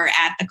deliver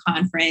at the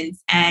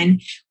conference.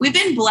 And we've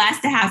been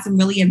blessed to have some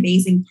really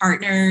amazing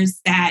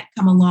partners that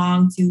come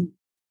along to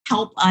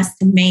help us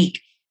to make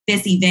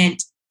this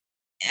event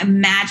a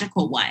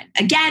magical one.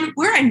 Again,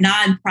 we're a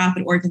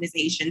nonprofit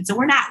organization, so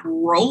we're not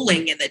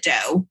rolling in the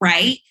dough,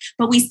 right?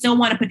 But we still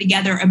want to put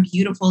together a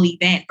beautiful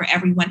event for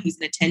everyone who's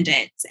in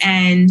attendance.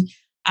 And,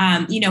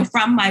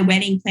 from my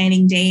wedding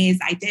planning days,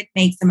 I did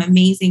make some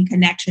amazing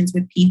connections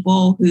with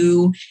people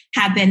who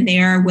have been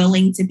there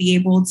willing to be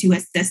able to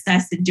assist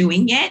us in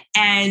doing it.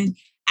 And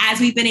as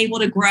we've been able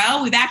to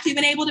grow, we've actually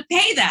been able to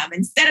pay them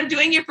instead of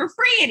doing it for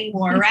free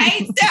anymore,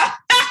 right?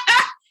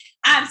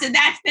 So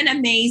that's been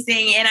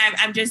amazing. And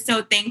I'm just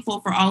so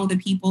thankful for all of the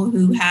people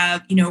who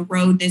have,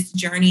 rode this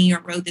journey or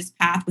rode this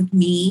path with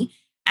me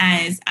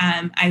as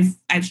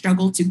I've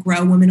struggled to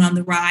grow Women on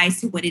the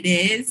Rise to what it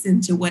is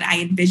and to what I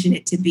envision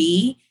it to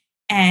be.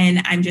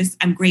 And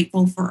I'm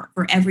grateful for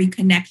every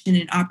connection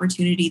and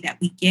opportunity that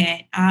we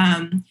get.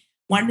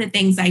 One of the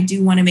things I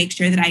do want to make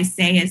sure that I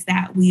say is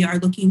that we are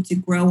looking to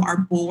grow our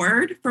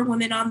board for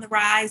Women on the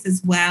Rise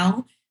as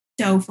well.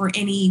 So for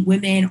any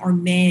women or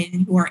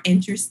men who are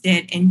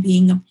interested in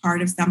being a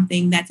part of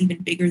something that's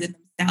even bigger than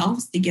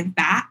themselves to give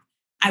back,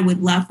 I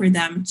would love for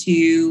them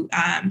to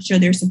show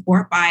their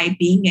support by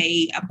being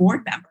a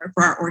board member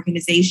for our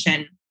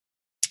organization.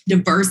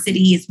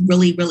 Diversity is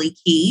really, really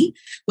key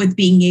with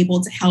being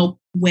able to help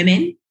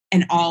women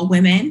and all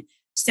women.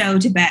 So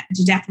to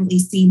definitely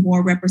see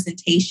more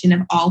representation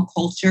of all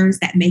cultures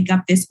that make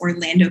up this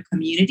Orlando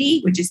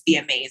community would just be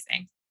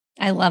amazing.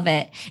 I love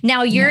it.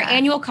 Now, your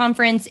annual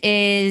conference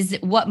is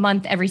what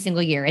month every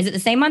single year? Is it the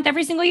same month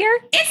every single year?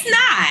 It's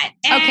not.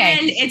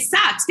 And it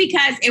sucks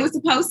because it was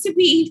supposed to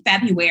be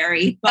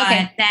February,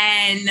 but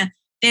then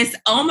this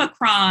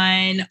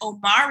Omicron,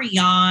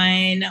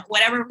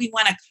 whatever we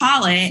want to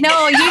call it.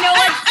 No, you know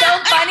what's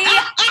so funny?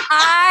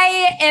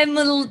 I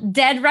am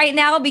dead right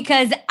now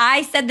because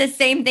I said the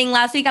same thing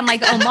last week. I'm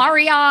like,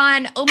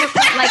 Omicron, like,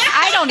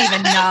 I don't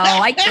even know.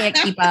 I can't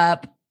keep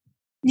up.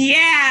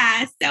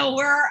 Yeah. So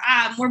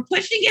we're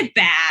pushing it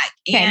back.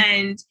 Okay.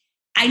 And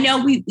I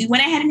know we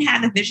went ahead and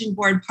had the vision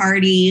board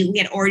party. We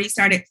had already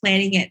started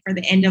planning it for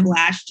the end of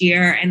last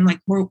year. And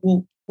like,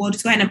 we'll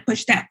just go ahead and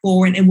push that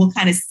forward and we'll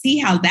kind of see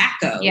how that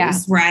goes. Yeah.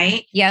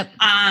 Right. Yep.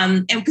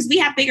 And because we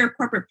have bigger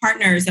corporate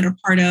partners that are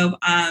part of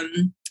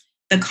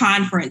the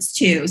conference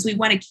too. So we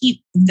want to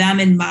keep them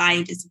in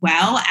mind as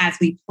well as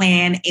we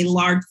plan a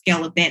large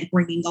scale event,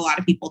 bringing a lot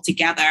of people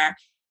together.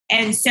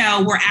 And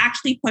so we're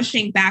actually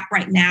pushing back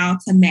right now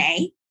to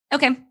May.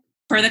 Okay.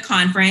 For the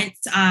conference,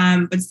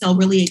 but still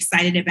really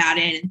excited about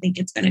it and think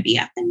it's going to be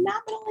a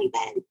phenomenal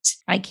event.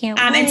 I can't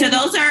wait. And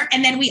so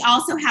and then we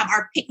also have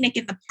our Picnic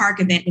in the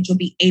Park event, which will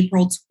be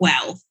April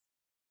 12th.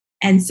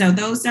 And so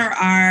those are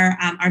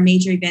our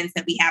major events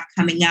that we have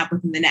coming up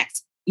within the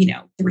next,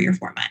 3 or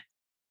 4 months.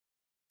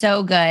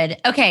 So good.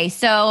 Okay.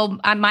 So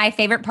my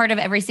favorite part of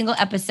every single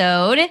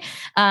episode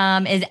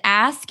is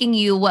asking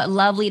you what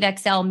Love Lead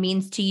XL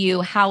means to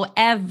you.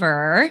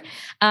 However,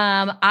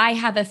 I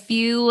have a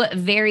few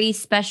very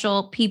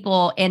special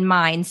people in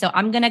mind. So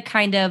I'm going to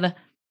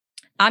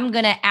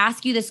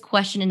ask you this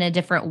question in a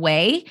different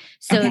way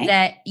so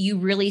that you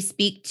really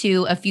speak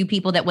to a few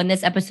people that when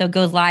this episode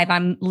goes live,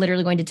 I'm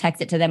literally going to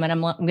text it to them and I'm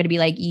going to be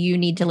like, you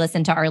need to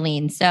listen to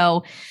Arlene.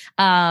 So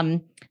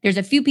there's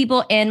a few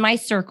people in my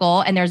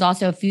circle, and there's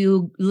also a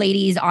few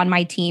ladies on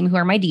my team who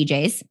are my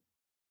DJs,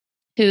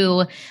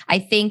 who I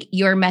think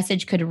your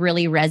message could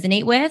really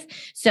resonate with.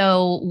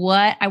 So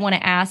what I want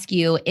to ask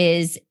you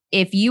is,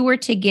 if you were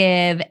to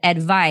give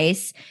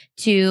advice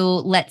to,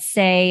 let's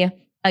say,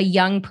 a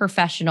young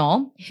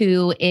professional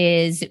who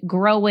is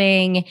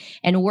growing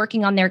and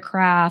working on their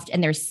craft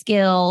and their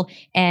skill,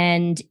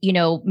 and, you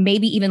know,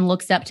 maybe even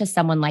looks up to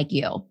someone like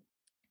you,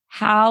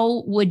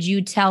 how would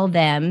you tell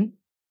them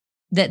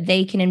that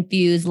they can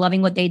infuse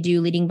loving what they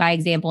do, leading by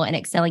example, and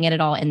excelling at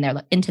it all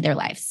into their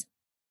lives?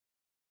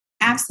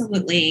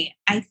 Absolutely.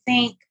 I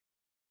think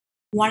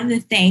one of the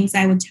things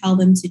I would tell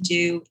them to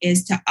do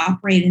is to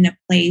operate in a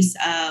place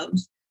of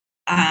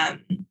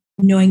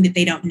knowing that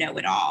they don't know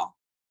it all,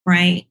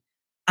 right?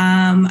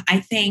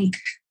 I think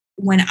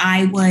when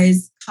I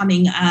was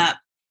coming up,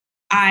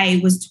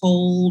 I was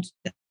told,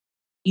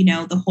 you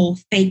know, the whole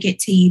fake it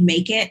till you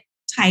make it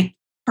type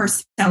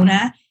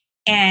persona,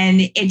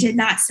 and it did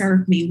not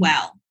serve me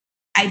well.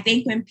 I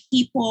think when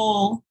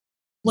people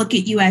look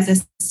at you as a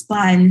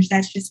sponge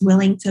that's just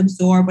willing to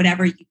absorb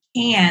whatever you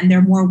can,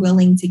 they're more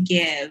willing to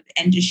give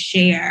and to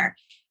share.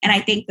 And I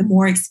think the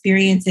more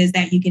experiences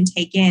that you can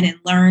take in and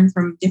learn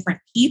from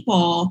different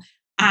people,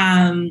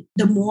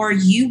 the more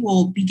you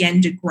will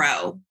begin to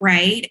grow,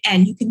 right?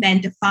 And you can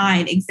then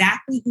define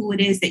exactly who it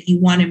is that you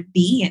want to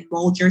be and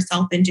mold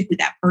yourself into who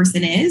that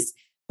person is.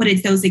 But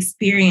it's those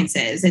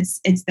experiences, it's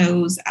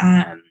those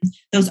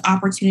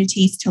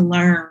opportunities to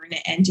learn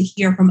and to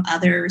hear from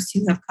others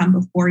who have come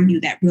before you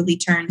that really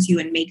turns you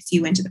and makes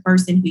you into the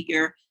person who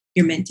you're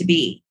meant to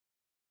be.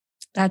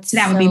 That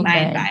would be my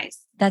advice.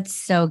 That's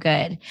so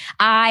good.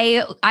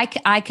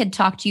 I could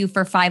talk to you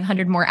for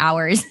 500 more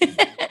hours,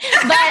 but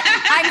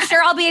I'm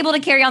sure I'll be able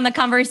to carry on the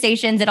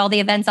conversations at all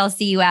the events I'll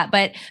see you at.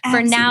 But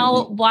for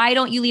now, why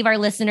don't you leave our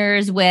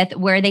listeners with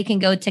where they can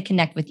go to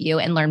connect with you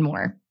and learn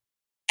more?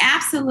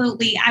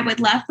 Absolutely. I would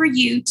love for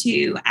you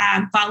to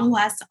follow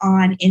us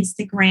on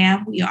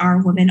Instagram. We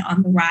are Women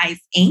on the Rise,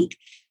 Inc.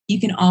 You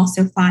can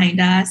also find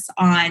us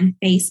on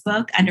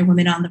Facebook under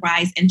Women on the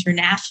Rise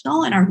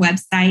International. And our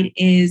website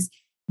is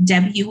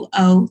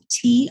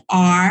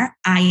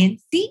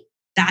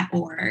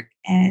WOTRINC.org.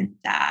 And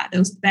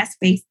those are the best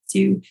ways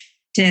to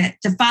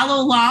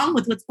follow along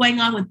with what's going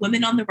on with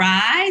Women on the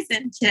Rise,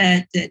 and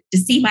to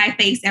see my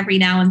face every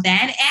now and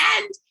then.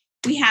 And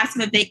we have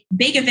some big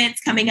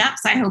events coming up.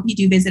 So I hope you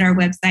do visit our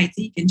website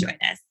so you can join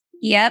us.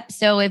 Yep.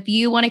 So if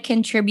you want to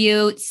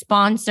contribute,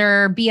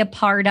 sponsor, be a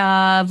part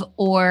of,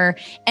 or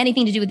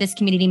anything to do with this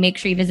community, make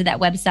sure you visit that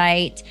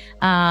website.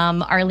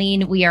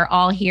 Arlene, we are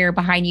all here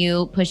behind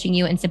you, pushing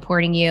you and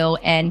supporting you,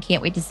 and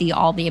can't wait to see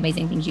all the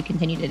amazing things you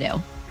continue to do.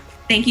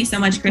 Thank you so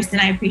much, Kristen.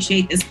 I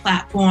appreciate this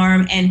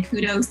platform, and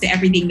kudos to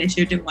everything that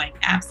you're doing.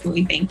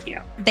 Absolutely. Thank you.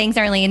 Thanks,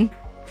 Arlene.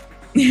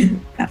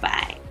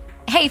 Bye-bye.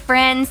 Hey,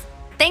 friends.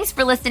 Thanks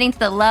for listening to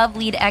the Love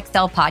Lead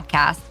XL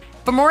podcast.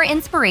 For more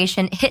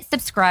inspiration, hit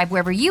subscribe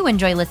wherever you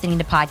enjoy listening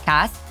to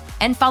podcasts,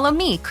 and follow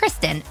me,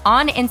 Kristen,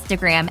 on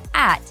Instagram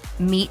at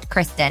Meet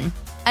Kristen.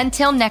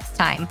 Until next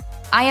time,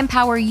 I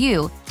empower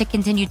you to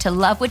continue to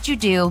love what you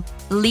do,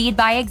 lead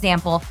by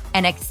example,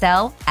 and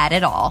excel at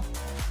it all.